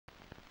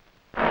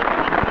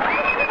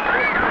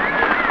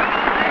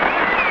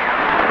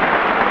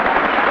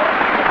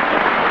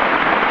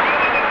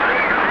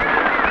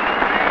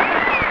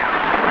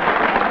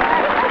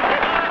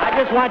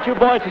want you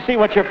boys to see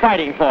what you're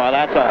fighting for,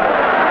 that's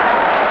all.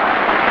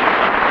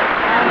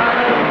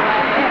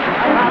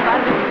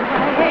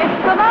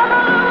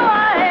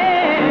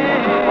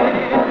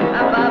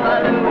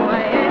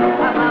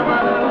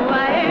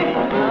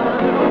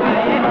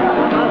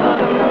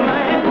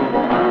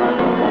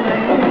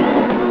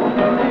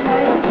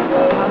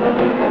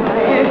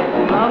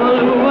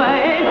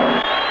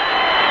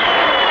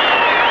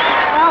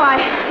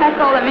 That's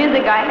all the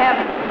music I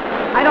have.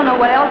 I don't know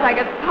what else I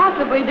could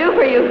possibly do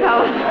for you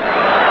fellas.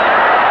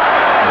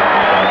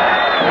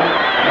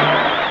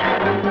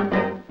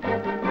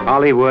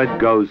 Hollywood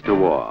goes to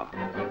war.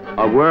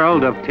 A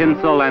world of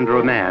tinsel and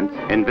romance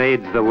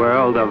invades the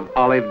world of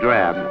olive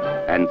drab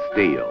and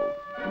steel.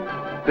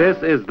 This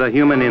is the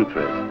human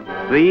interest.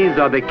 These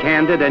are the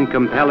candid and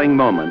compelling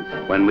moments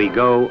when we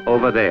go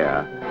over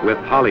there with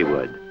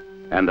Hollywood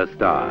and the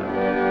stars.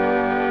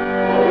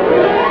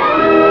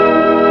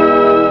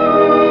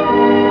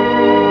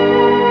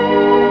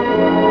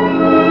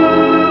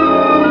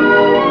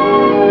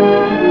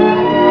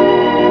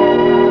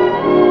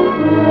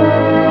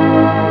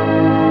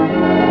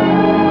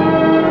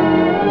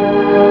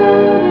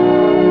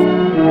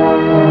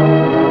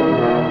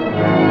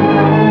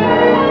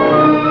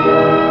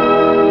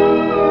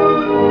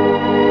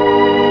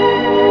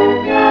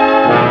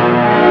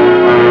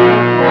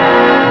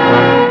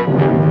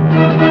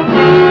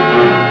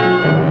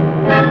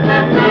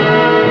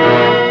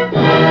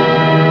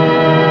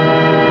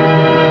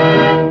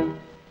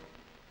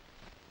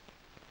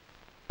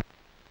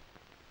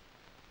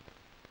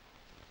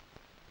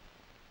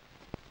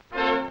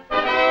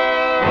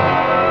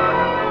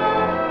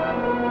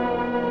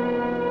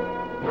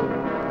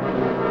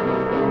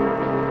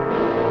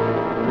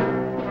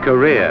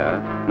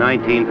 Korea,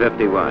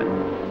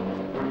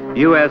 1951.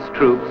 U.S.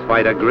 troops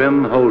fight a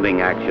grim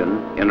holding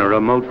action in a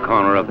remote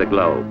corner of the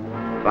globe,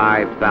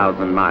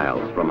 5,000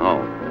 miles from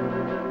home.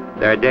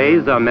 Their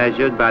days are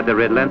measured by the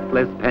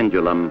relentless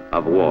pendulum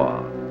of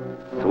war,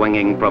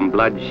 swinging from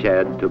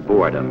bloodshed to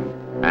boredom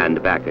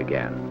and back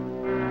again.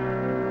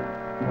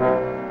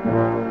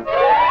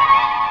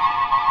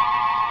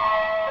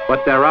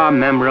 But there are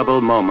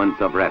memorable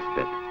moments of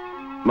respite.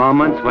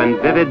 Moments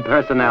when vivid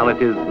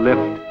personalities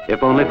lift,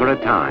 if only for a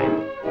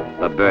time,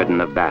 the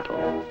burden of battle.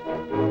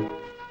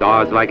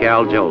 Stars like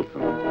Al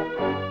Jolson,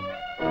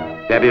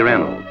 Debbie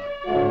Reynolds,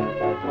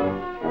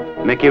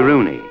 Mickey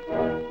Rooney,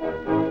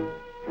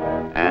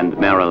 and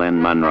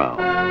Marilyn Monroe.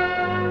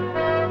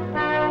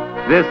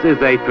 This is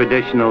a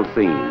traditional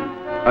scene,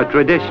 a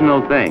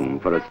traditional thing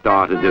for a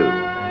star to do.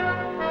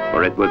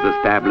 For it was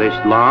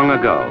established long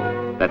ago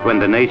that when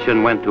the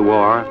nation went to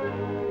war,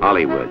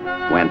 Hollywood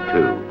went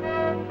too.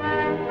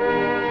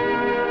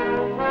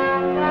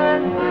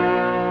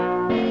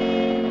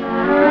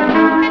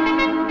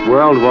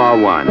 World War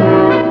I.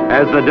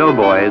 As the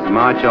doughboys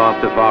march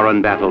off to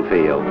foreign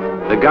battlefields,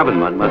 the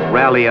government must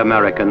rally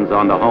Americans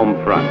on the home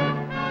front.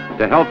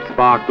 To help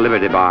spark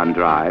Liberty Bond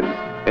drives,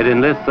 it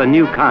enlists a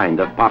new kind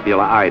of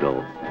popular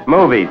idol,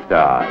 movie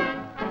stars,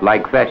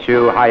 like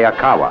Sesshu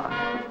Hayakawa,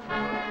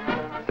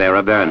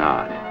 Sarah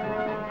Bernhardt,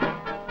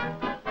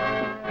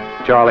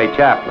 Charlie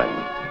Chaplin,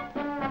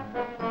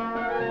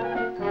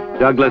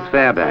 Douglas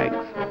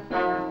Fairbanks,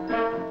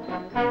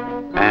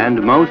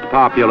 and most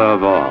popular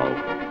of all,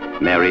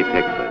 Mary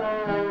Pickford.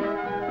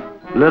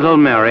 Little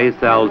Mary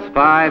sells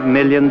 $5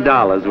 million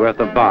worth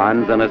of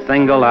bonds in a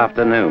single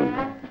afternoon.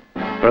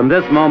 From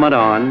this moment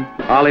on,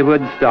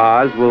 Hollywood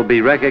stars will be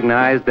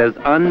recognized as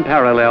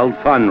unparalleled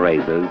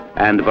fundraisers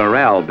and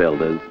morale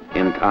builders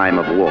in time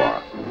of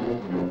war.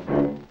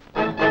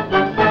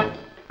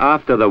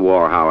 After the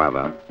war,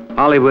 however,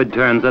 Hollywood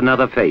turns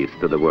another face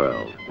to the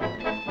world.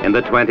 In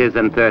the 20s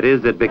and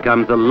 30s, it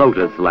becomes a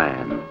lotus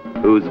land,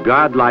 whose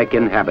godlike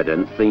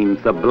inhabitants seem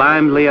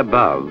sublimely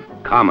above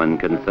common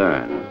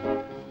concerns.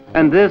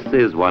 And this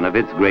is one of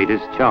its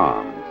greatest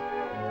charms.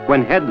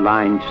 When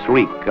headlines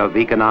shriek of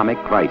economic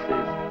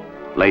crisis,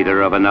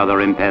 later of another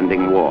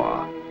impending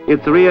war,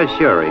 it's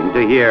reassuring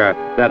to hear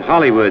that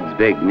Hollywood's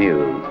big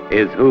news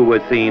is who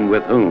was seen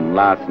with whom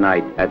last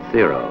night at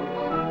Ciro's.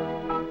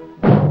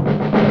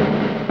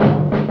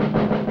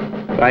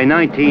 By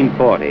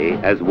 1940,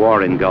 as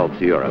war engulfs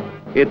Europe,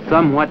 it's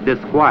somewhat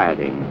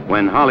disquieting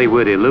when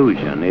Hollywood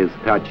illusion is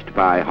touched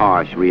by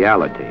harsh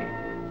reality.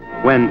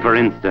 When, for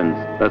instance,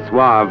 the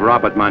suave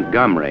Robert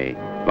Montgomery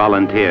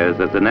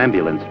volunteers as an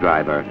ambulance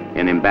driver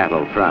in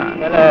embattled France.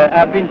 Well,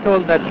 I've been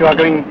told that you are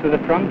going to the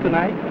front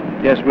tonight.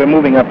 Yes, we're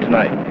moving up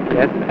tonight.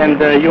 Yes, and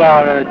you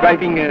are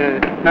driving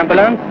an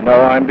ambulance?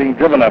 No, I'm being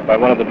driven up by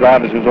one of the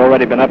drivers who's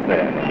already been up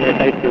there. Yes,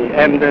 I see.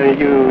 And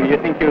you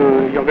think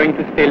you're going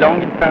to stay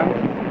long in France?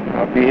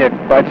 I'll be here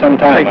quite some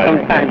time. Quite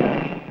some time.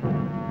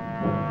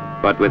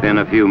 But within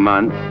a few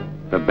months,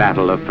 the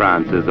Battle of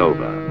France is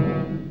over.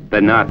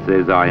 The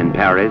Nazis are in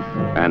Paris,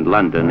 and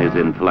London is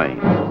in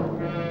flames.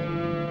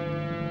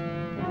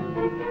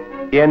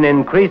 In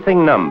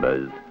increasing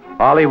numbers,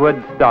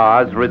 Hollywood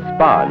stars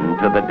respond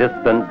to the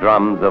distant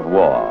drums of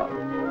war.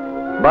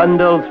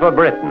 Bundles for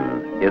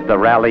Britain is the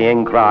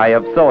rallying cry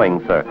of sewing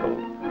circles.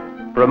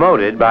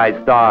 promoted by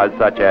stars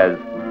such as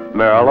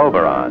Merle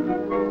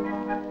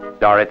Oberon,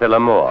 Dorothy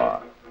Lamour,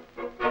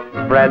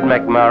 Fred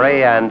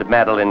McMurray, and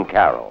Madeline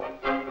Carroll.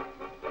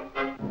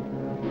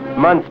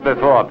 Months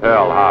before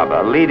Pearl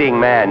Harbor, leading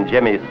man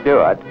Jimmy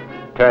Stewart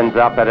turns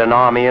up at an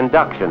Army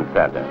induction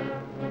center.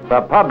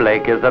 The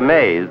public is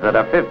amazed that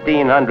a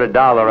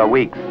 $1,500 a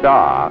week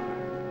star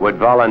would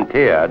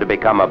volunteer to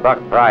become a buck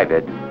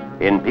private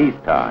in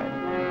peacetime.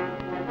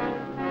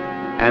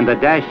 And the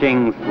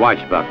dashing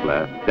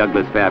swashbuckler,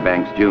 Douglas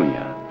Fairbanks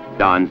Jr.,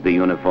 dons the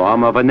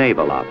uniform of a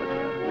naval officer.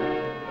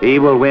 He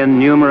will win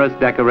numerous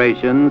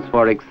decorations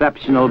for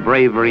exceptional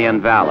bravery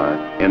and valor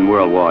in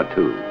World War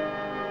II.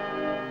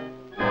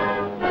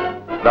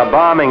 The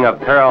bombing of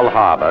Pearl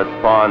Harbor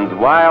spawns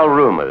wild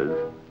rumors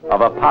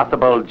of a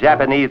possible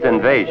Japanese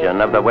invasion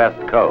of the West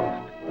Coast.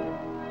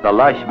 The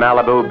lush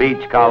Malibu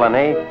beach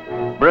colony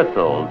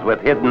bristles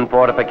with hidden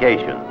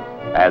fortifications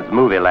as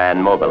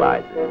Movieland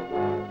mobilizes.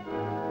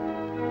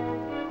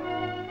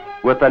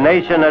 With the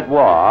nation at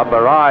war,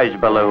 barrage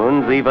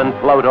balloons even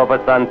float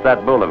over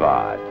Sunset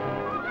Boulevard.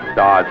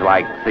 Stars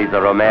like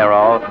Cesar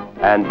Romero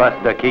and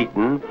Buster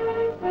Keaton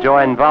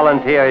join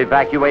volunteer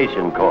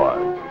evacuation corps,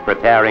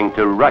 preparing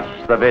to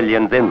rush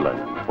civilians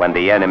inland when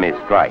the enemy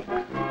strikes.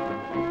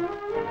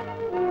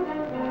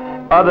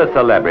 Other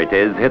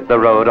celebrities hit the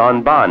road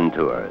on Bond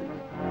tours.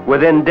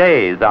 Within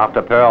days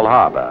after Pearl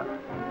Harbor,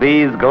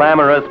 these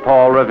glamorous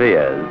Paul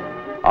Reveres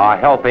are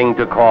helping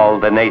to call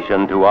the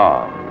nation to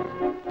arms.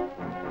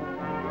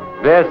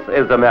 This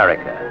is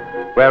America,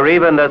 where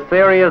even the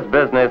serious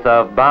business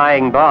of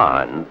buying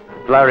bonds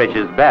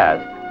flourishes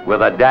best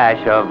with a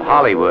dash of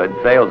Hollywood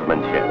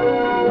salesmanship.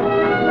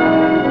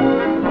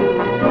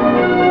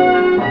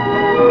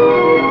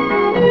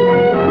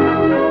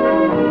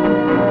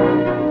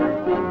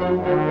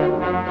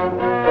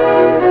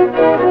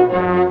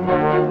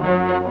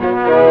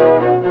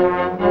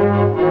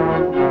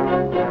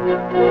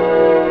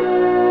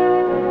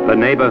 The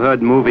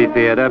neighborhood movie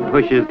theater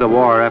pushes the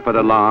war effort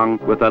along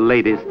with the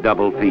latest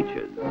double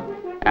features.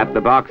 At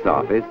the box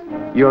office,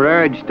 you're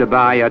urged to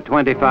buy a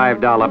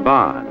 $25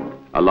 bond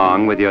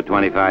along with your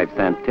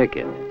 25-cent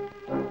ticket.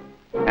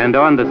 And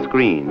on the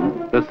screen,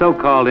 the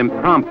so-called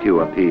impromptu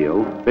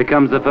appeal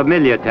becomes a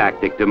familiar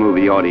tactic to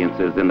movie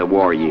audiences in the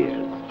war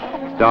years.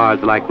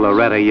 Stars like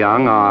Loretta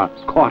Young are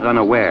caught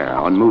unaware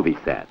on movie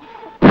sets.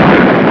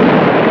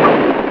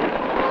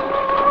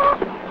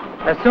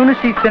 As soon as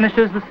she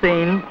finishes the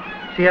scene,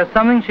 she has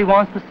something she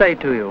wants to say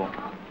to you.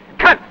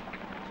 Cut!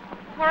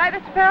 All right,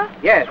 Mr. Bell?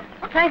 Yes.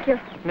 Thank you.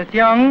 Miss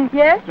Young?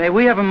 Yes? May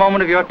we have a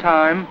moment of your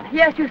time?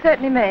 Yes, you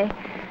certainly may.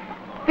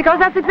 Because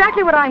that's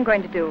exactly what I'm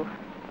going to do.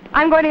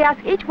 I'm going to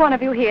ask each one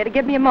of you here to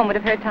give me a moment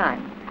of her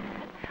time.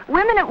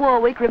 Women at War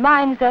Week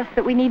reminds us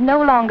that we need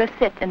no longer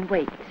sit and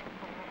wait.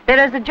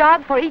 There is a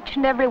job for each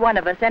and every one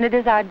of us, and it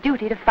is our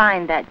duty to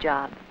find that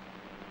job.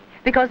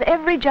 Because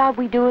every job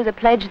we do is a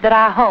pledge that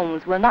our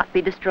homes will not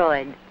be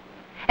destroyed.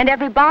 And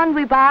every bond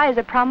we buy is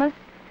a promise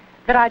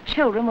that our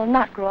children will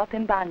not grow up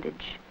in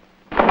bondage.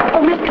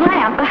 Oh, Miss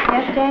Clamp.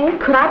 Yes, Dave?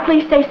 Could I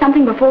please say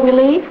something before we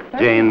leave?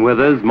 Jane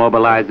Withers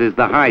mobilizes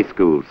the high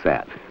school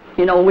set.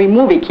 You know, we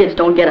movie kids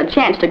don't get a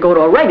chance to go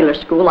to a regular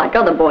school like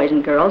other boys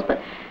and girls, but,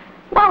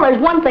 well,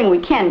 there's one thing we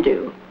can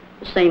do,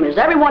 the same as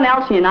everyone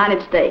else in the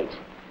United States.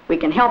 We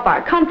can help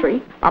our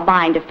country by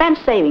buying defense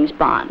savings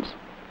bonds.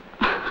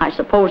 I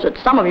suppose that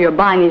some of you are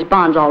buying these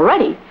bonds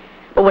already,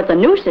 but with the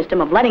new system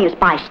of letting us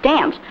buy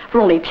stamps for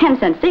only 10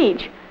 cents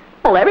each,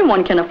 well,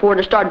 everyone can afford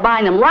to start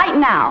buying them right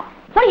now.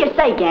 What do you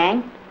say,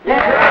 gang?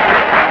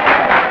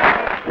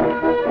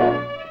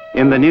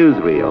 In the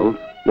newsreel,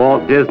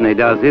 Walt Disney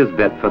does his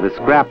bit for the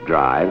scrap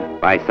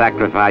drive by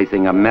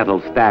sacrificing a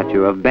metal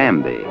statue of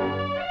Bambi.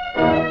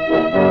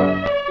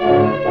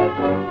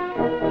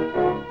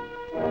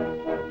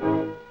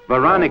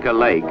 Veronica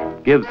Lake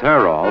gives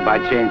her all by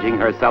changing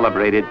her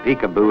celebrated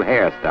peekaboo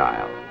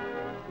hairstyle.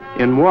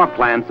 In war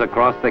plants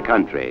across the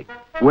country,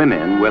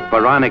 women with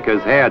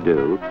Veronica's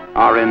hairdo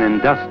are an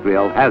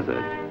industrial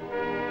hazard.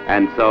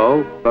 And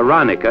so,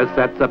 Veronica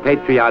sets a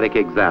patriotic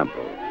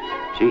example.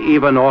 She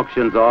even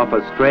auctions off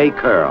a stray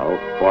curl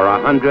for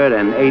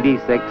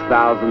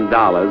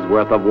 $186,000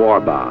 worth of war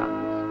bonds.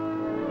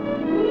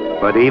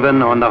 But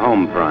even on the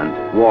home front,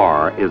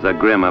 war is a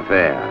grim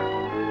affair.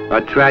 A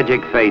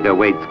tragic fate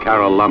awaits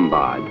Carole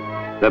Lombard,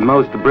 the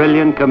most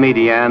brilliant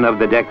comedian of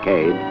the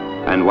decade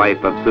and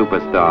wife of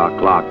superstar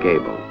Clark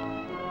Gable.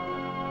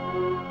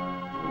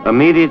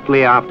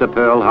 Immediately after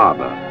Pearl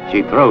Harbor,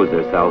 she throws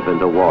herself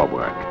into war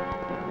work.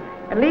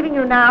 And leaving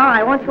you now,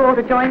 I want you all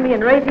to join me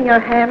in raising your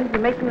hands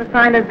and making the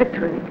sign of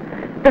victory.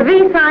 The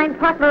V sign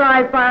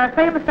popularized by our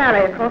famous ally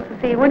across the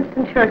sea,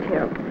 Winston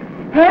Churchill.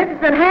 Heads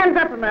and hands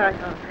up,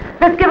 America.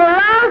 Let's give a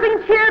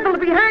rousing cheer that will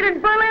be heard in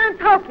Berlin and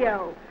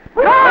Tokyo.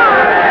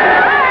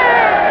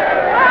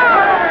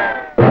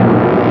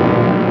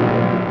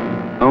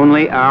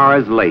 Only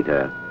hours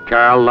later,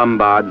 Carole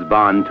Lombard's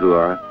Bond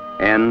tour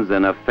ends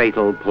in a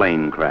fatal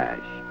plane crash.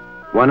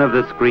 One of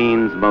the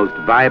screen's most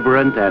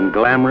vibrant and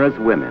glamorous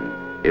women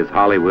is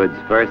Hollywood's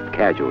first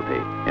casualty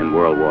in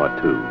World War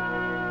II.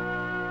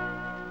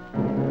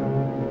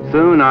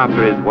 Soon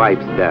after his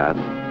wife's death,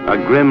 a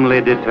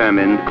grimly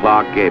determined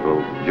Clark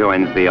Gable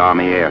joins the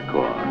Army Air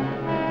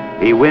Corps.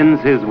 He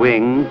wins his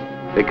wings,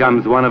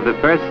 becomes one of the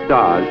first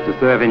stars to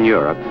serve in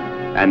Europe,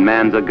 and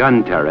mans a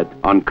gun turret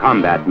on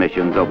combat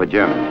missions over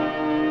Germany.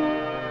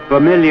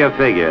 Familiar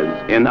figures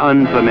in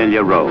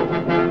unfamiliar roles.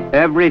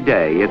 Every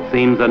day, it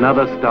seems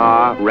another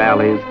star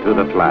rallies to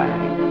the flag.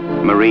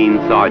 Marine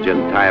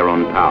Sergeant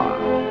Tyrone Power,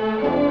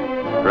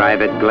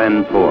 Private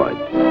Glenn Ford,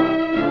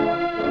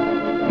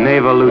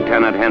 Naval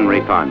Lieutenant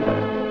Henry Fonda,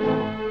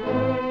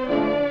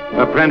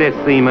 Apprentice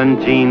Seaman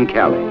Gene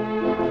Kelly,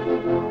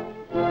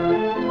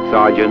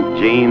 Sergeant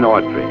Gene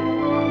Autry,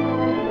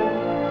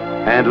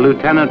 and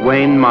Lieutenant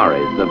Wayne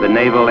Morris of the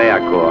Naval Air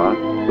Corps,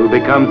 who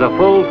becomes a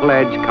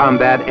full-fledged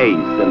combat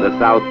ace in the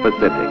South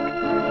Pacific.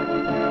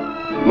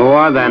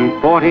 More than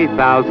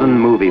 40,000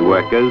 movie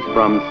workers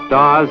from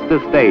stars to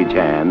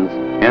stagehands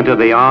enter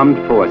the armed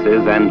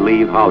forces and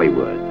leave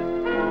Hollywood.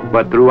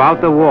 But throughout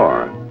the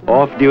war,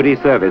 off-duty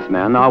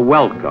servicemen are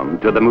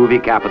welcomed to the movie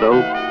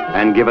capital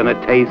and given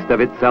a taste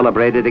of its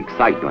celebrated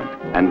excitement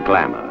and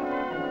glamour.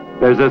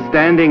 There's a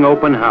standing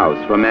open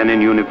house for men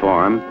in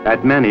uniform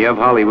at many of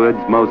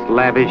Hollywood's most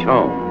lavish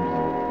homes.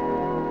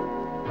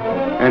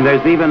 And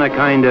there's even a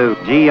kind of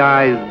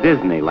GI's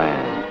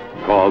Disneyland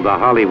called the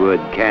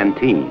Hollywood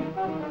Canteen.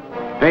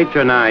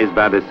 Patronized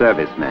by the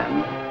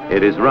servicemen,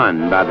 it is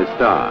run by the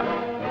stars.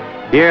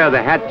 Here,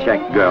 the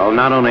hat-checked girl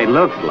not only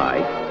looks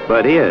like,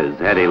 but is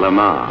Hedy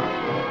Lamarr.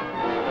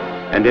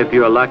 And if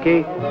you're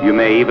lucky, you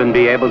may even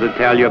be able to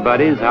tell your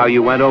buddies how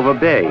you went over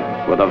big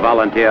with a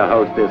volunteer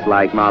hostess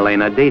like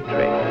Marlene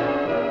Dietrich.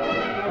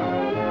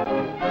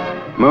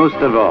 Most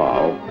of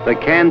all, the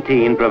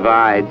canteen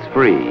provides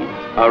free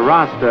a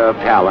roster of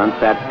talent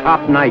that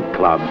top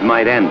nightclubs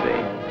might envy.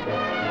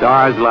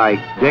 Stars like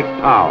Dick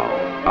Powell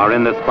are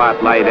in the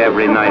spotlight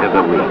every night of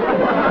the week.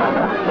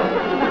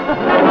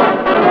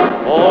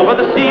 Over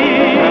the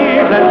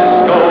sea,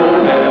 let's go.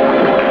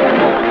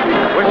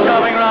 We're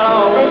shoving right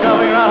off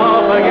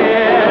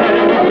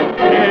again.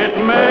 It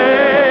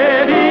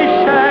may be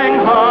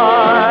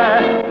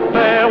Shanghai,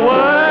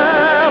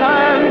 farewell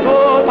and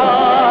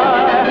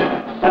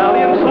goodbye.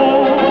 Sally and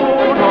Sue,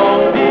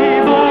 don't be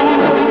blue.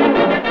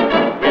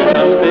 We're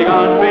just big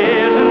on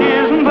business,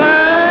 isn't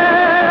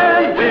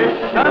that? We're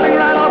shoving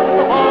right off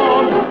the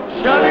home,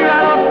 shoving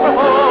right off the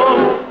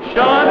home,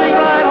 shoving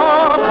right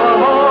off the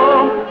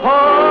home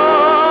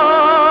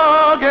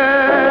again.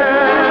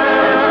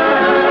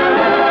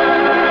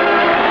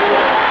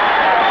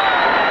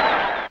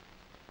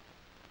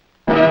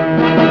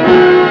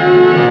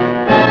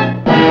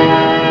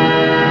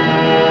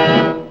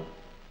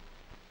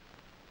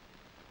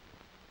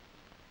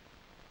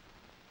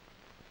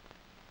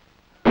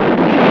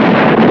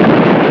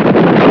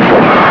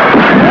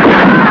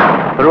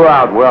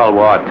 Throughout World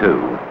War II,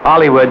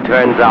 Hollywood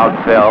turns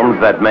out films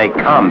that make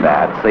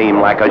combat seem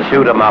like a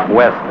shoot-'em-up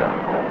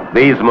western.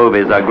 These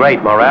movies are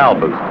great morale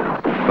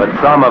boosters, but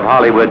some of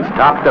Hollywood's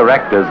top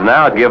directors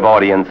now give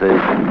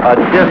audiences a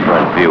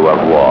different view of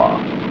war.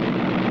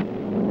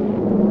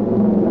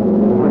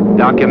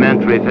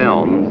 Documentary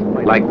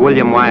films, like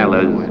William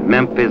Wyler's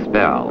Memphis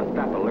Belle,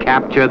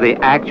 capture the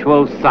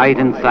actual sight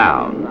and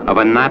sound of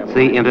a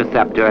Nazi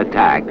interceptor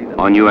attack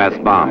on U.S.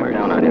 bombers.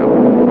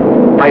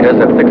 Fighters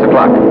at 6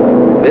 o'clock.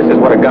 This is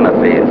what a gunner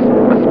sees.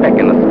 A speck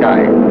in the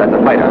sky. That's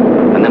a fighter.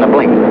 And then a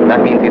blink.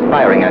 That means he's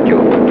firing at you.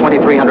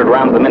 2,300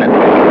 rounds a minute.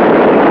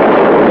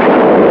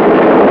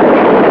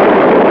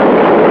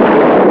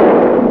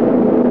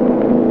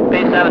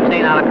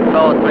 B-17 out of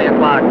control at 3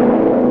 o'clock.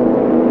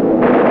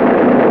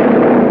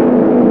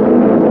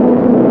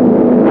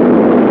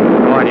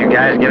 Come on, you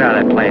guys. Get out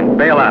of that plane.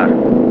 Bail out.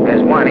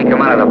 There's one. He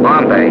come out of the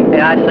bomb bay.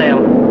 Yeah, I see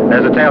him.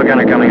 There's a tail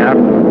gunner coming out.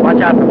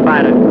 Watch out for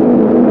fighter.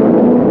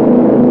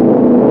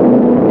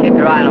 Keep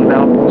your eye on him,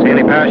 Bill. See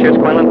any parachutes,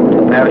 Quinlan?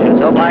 2 parachutes.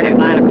 So black at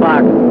 9 o'clock.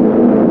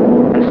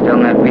 And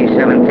still in that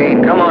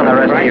B-17. Come on, the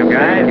rest of you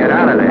guys. Get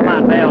out of there. Come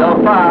on, Bill. So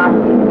far,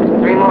 there's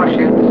 3 more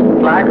shoots.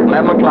 Black,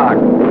 11 o'clock.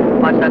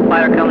 Watch that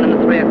fighter coming in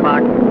at 3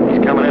 o'clock.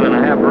 He's coming in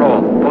a half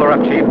roll. Pull her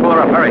up, Chief. Pull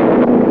her up. Hurry.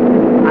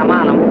 I'm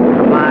on him.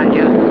 Come on,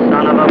 you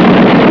son of a...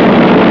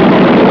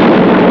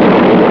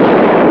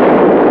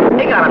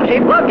 He got him,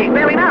 Chief. Look, he's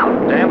bailing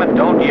out. Damn it,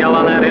 don't yell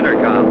on that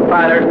intercom.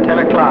 Fighters, 10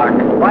 o'clock.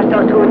 Watch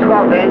those 2 and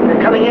 12, Dave.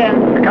 They're coming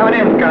in. They're coming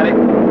in, got it.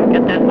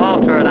 Get that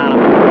ball turret on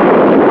him.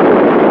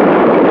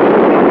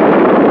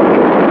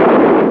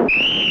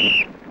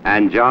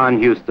 And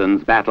John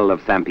Huston's Battle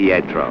of San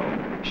Pietro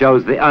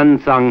shows the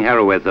unsung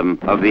heroism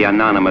of the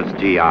anonymous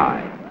GI.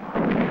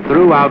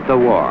 Throughout the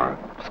war,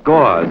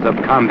 scores of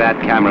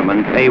combat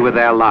cameramen pay with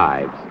their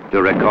lives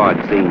to record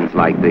scenes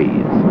like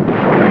these.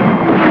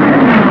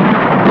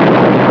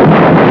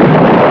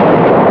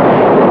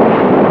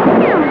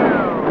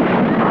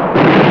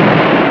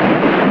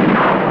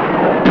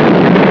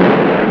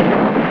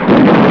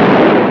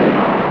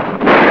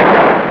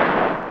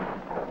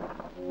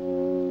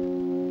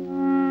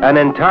 An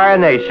entire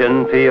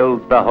nation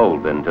feels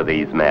beholden to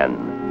these men,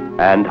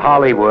 and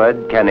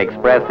Hollywood can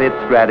express its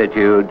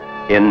gratitude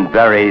in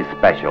very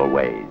special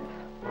ways.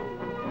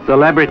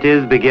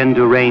 celebrities begin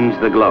to range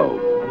the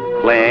globe,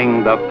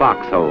 playing the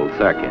foxhole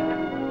circuit.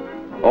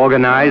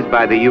 Organized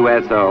by the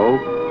USO,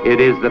 it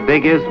is the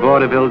biggest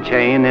vaudeville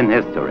chain in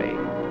history.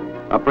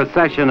 A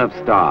procession of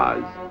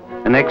stars,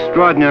 an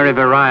extraordinary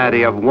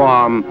variety of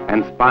warm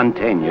and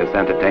spontaneous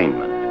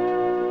entertainment.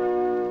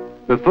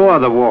 Before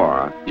the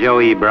war,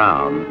 Joey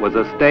Brown was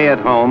a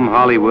stay-at-home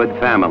Hollywood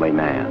family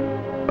man.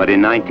 But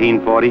in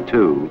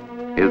 1942,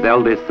 his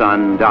eldest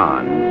son,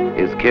 Don,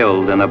 is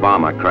killed in a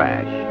bomber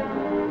crash.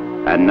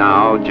 And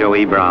now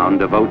Joey Brown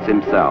devotes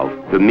himself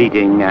to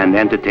meeting and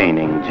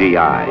entertaining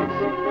GIs.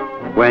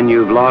 When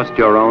you've lost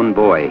your own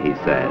boy, he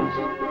says,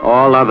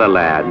 all other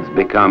lads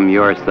become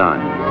your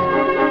sons.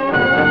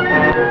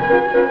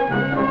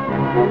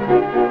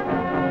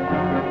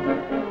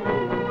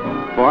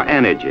 For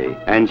energy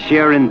and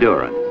sheer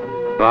endurance,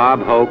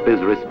 Bob Hope is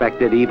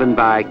respected even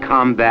by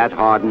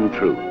combat-hardened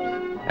troops.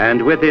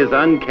 And with his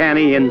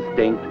uncanny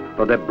instinct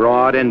for the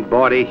broad and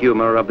bawdy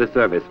humor of the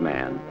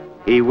serviceman,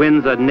 he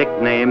wins a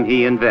nickname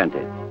he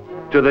invented.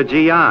 To the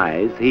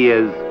GIs, he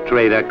is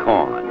Trader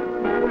Corn.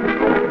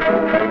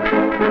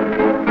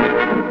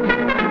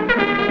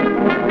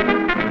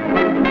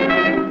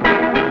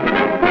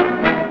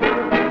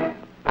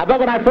 I bet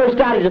when I first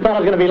started, you thought I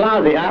was going to be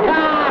lousy, huh?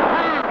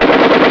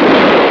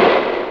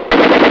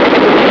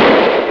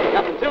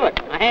 Nothing to it.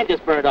 My hand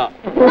just burned off.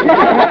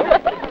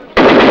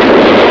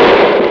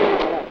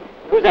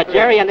 Who's that,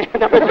 Jerry? And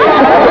number 3.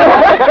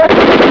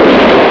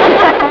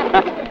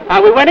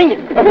 Are we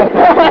winning?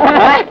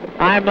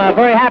 I'm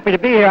very happy to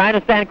be here. I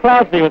understand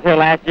Crosby was here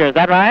last year. Is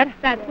that right?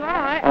 That's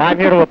right. Well, I'm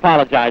here to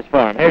apologize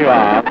for him. Here you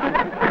are.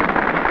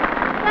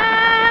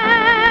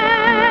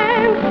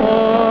 Thanks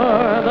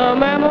for the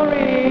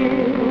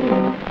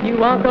memory,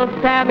 you Uncle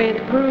Sammy's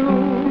crew.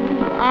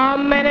 Our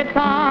minutes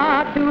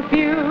are too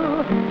few.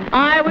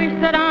 I wish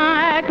that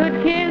I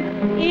could kiss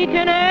each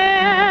and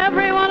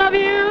every one of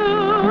you.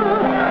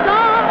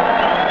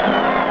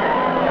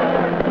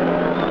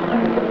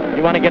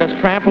 You want to get us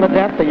trampled to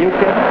death? Are you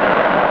kidding?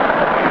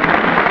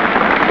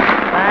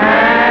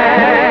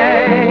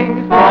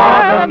 Thanks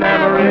for the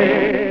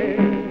memory.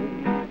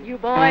 You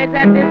boys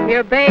at this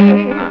here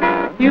base,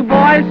 you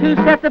boys who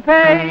set the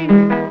pace,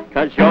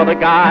 'Cause you're the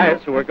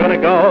guys who are going to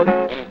go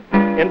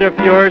into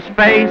Fuhrer's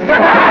face.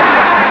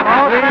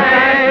 oh,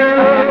 thank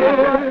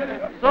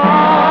you so much.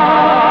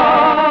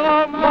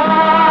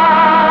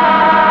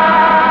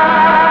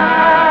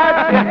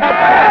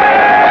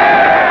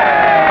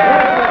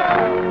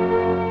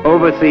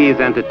 Overseas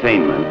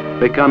entertainment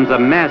becomes a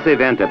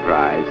massive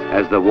enterprise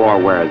as the war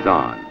wears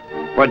on.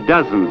 For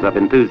dozens of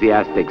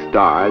enthusiastic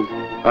stars,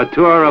 a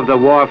tour of the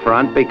war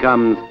front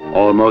becomes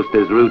almost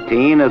as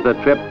routine as a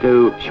trip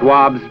to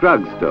Schwab's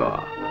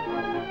drugstore.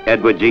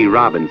 Edward G.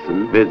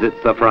 Robinson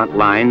visits the front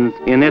lines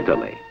in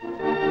Italy.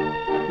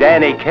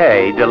 Danny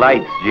Kaye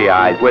delights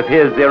GIs with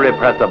his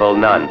irrepressible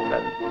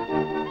nonsense.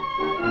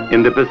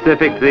 In the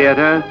Pacific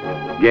Theater,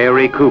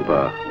 Gary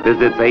Cooper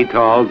visits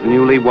atolls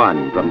newly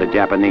won from the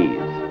Japanese.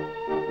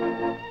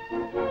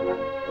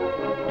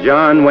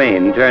 John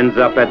Wayne turns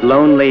up at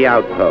lonely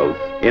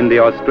outposts in the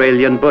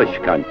Australian bush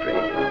country.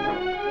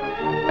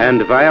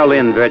 And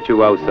violin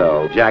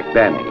virtuoso Jack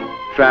Benny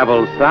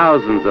travels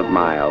thousands of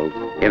miles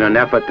in an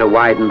effort to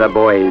widen the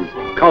boys'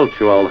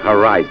 cultural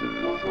horizons.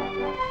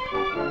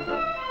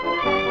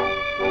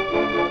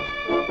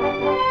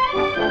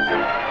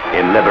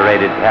 In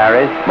liberated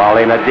Paris,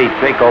 Marlene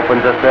Dietrich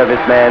opens a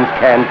serviceman's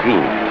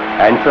canteen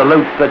and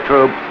salutes the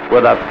troops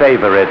with a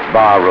favorite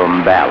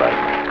barroom ballad.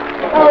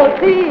 Oh,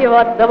 see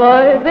what the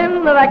boys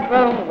in the back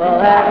room will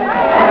have.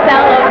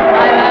 Tell them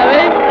I'm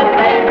having the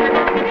same.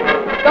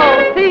 Go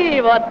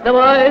see what the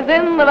boys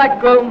in the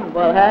back room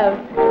will have,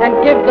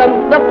 and give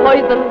them the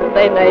poison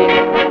they name.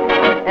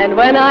 And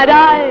when I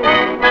die,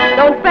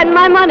 don't spend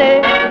my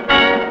money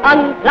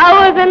on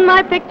flowers in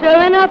my picture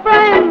in a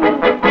frame.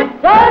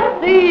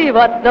 Just see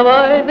what the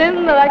boys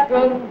in the back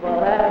room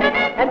will have,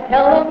 and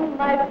tell them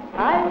I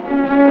smile,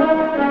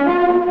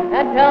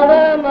 and tell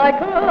them I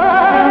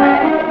cry,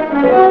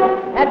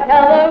 and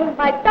tell them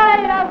I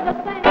died of the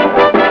same.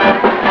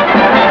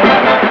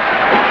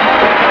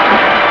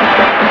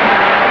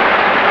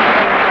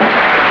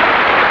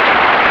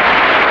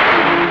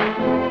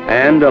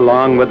 And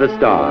along with the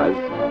stars,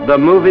 the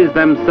movies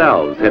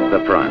themselves hit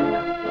the front.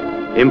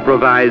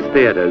 Improvised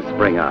theaters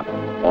spring up,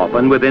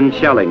 often within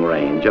shelling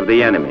range of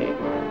the enemy.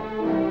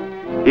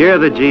 Here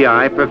the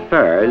GI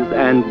prefers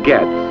and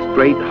gets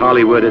straight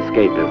Hollywood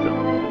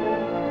escapism.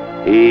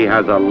 He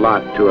has a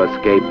lot to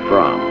escape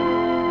from.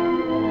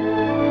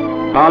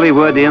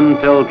 Hollywood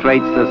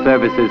infiltrates the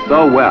services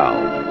so well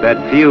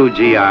that few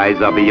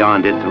GIs are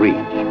beyond its reach.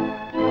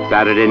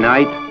 Saturday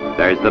night,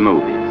 there's the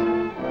movies.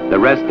 The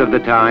rest of the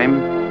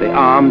time, the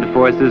Armed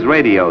Forces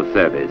Radio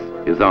Service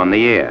is on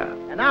the air.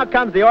 And now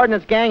comes the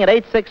Ordnance Gang at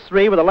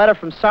 863 with a letter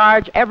from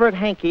Sarge Everett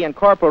Hankey and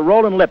Corporal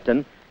Roland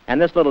Lipton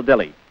and this little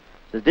dilly. It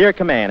says, Dear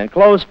Command,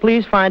 enclosed,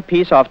 please find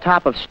piece off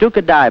top of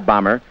Stuka dive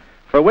bomber,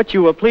 for which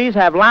you will please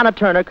have Lana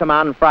Turner come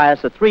out and fry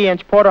us a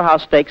 3-inch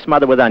porterhouse steak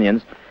smothered with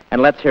onions,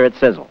 and let's hear it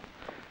sizzle.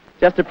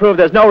 Just to prove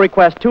there's no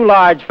request too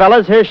large,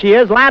 fellas, here she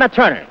is, Lana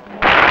Turner.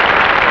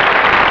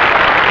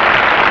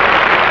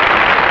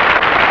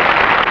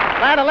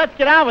 Lana, let's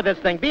get on with this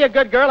thing. Be a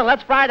good girl and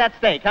let's fry that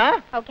steak, huh?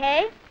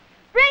 Okay.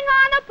 Bring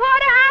on the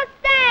porterhouse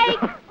steak.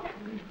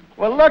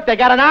 Well, look, they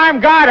got an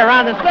armed guard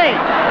around the steak.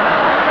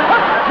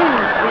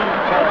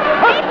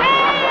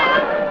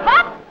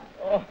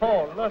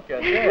 Oh, look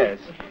at this.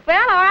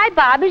 Well, all right,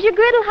 Bob. Is your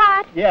griddle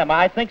hot? Yeah,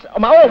 I think so.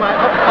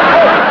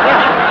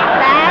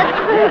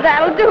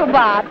 That'll do,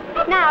 Bob.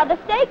 Now, the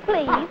steak,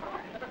 please.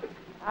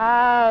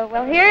 Oh,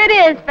 well, here it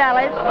is,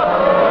 fellas.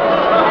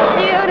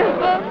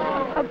 Beautiful.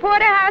 A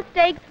porterhouse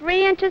steak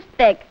 3 inches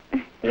thick.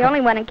 The only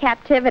one in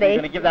captivity. You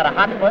gonna give that a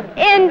hot foot?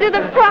 Into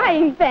the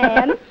frying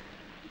pan.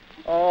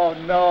 Oh,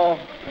 no.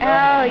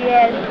 Oh,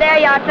 yes. There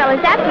you are,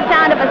 fellas. That's the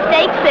sound of a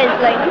steak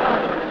sizzling.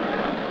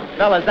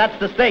 Fellas, that's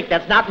the steak.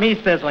 That's not me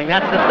sizzling.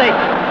 That's the steak.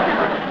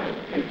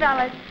 And,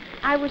 fellas,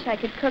 I wish I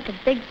could cook a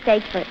big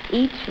steak for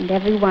each and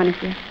every one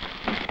of you.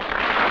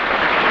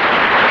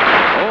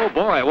 Oh,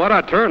 boy, what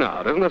a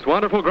turnout. Isn't this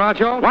wonderful,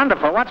 Groucho?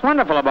 Wonderful. What's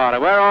wonderful about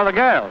it? Where are all the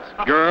girls?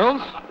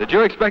 Girls? Did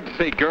you expect to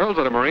see girls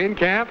at a Marine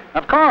camp?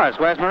 Of course.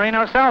 Where's Maureen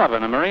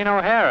O'Sullivan and Maureen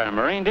O'Hara and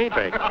Maureen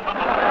Dietrich?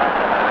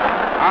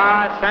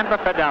 Ah, Semper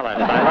Fidelis.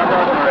 I love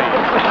those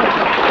Marines.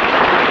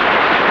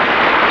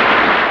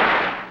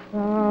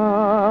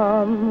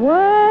 Somewhere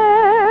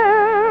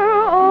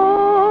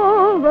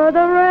over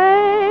the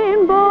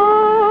rainbow,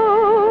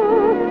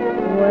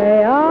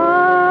 way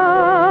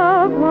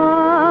up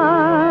high.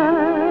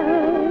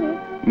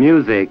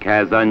 Music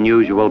has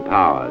unusual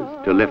powers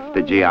to lift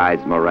the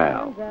GI's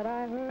morale.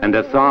 And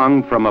a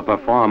song from a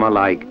performer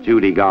like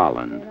Judy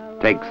Garland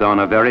takes on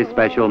a very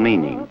special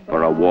meaning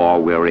for a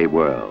war-weary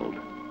world.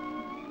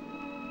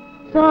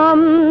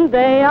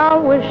 Someday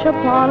I'll wish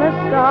upon a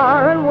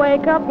star and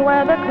wake up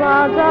where the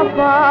clouds are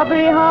far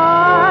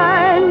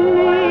behind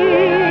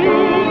me,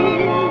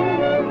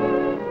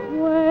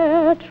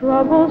 where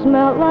troubles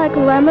melt like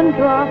lemon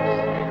drops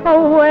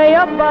away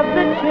above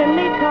the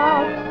chimney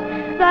tops.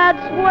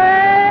 That's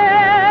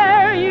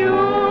where you'll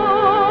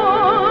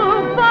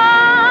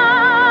find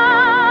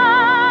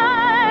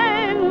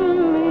me.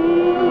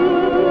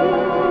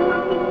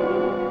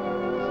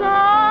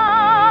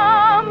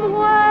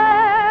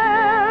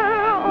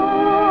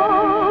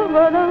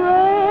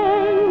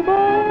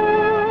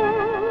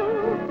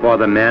 For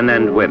the men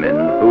and women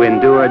who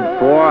endured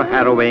 4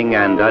 harrowing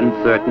and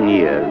uncertain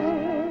years,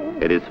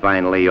 it is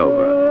finally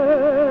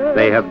over.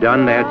 They have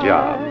done their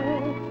job.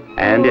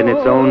 And in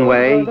its own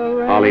way,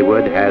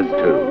 Hollywood has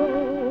too.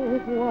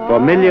 For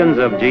millions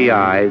of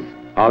GIs,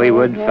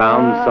 Hollywood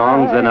found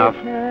songs enough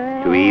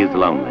to ease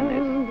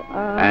loneliness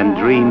and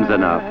dreams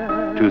enough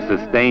to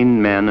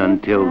sustain men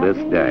until this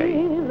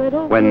day,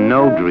 when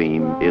no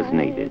dream is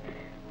needed.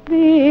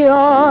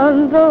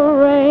 Beyond the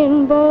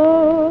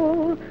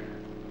rainbow,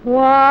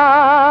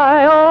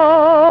 why,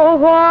 oh,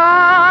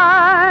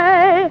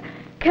 why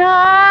can't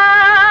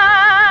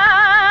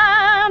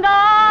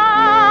I?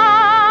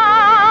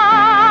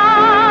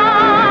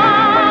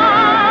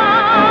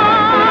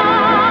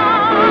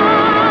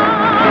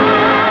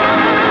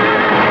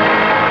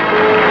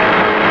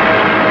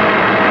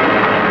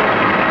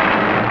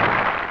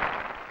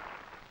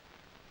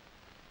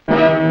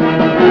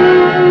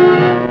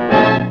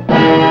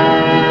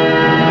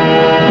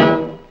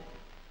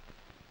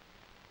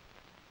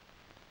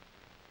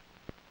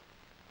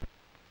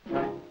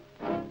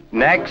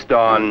 Next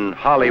on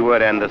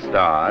Hollywood and the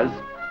Stars,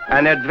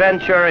 an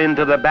adventure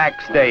into the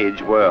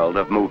backstage world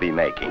of movie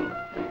making.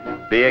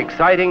 The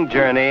exciting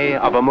journey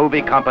of a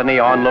movie company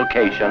on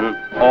location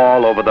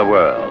all over the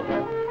world.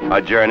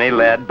 A journey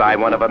led by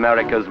one of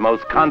America's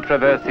most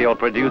controversial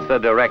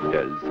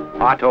producer-directors,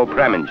 Otto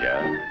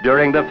Preminger,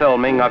 during the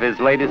filming of his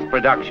latest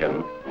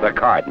production, The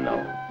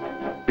Cardinal.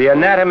 The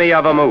anatomy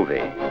of a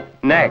movie,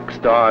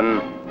 next on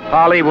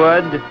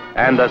Hollywood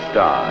and the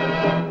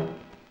Stars.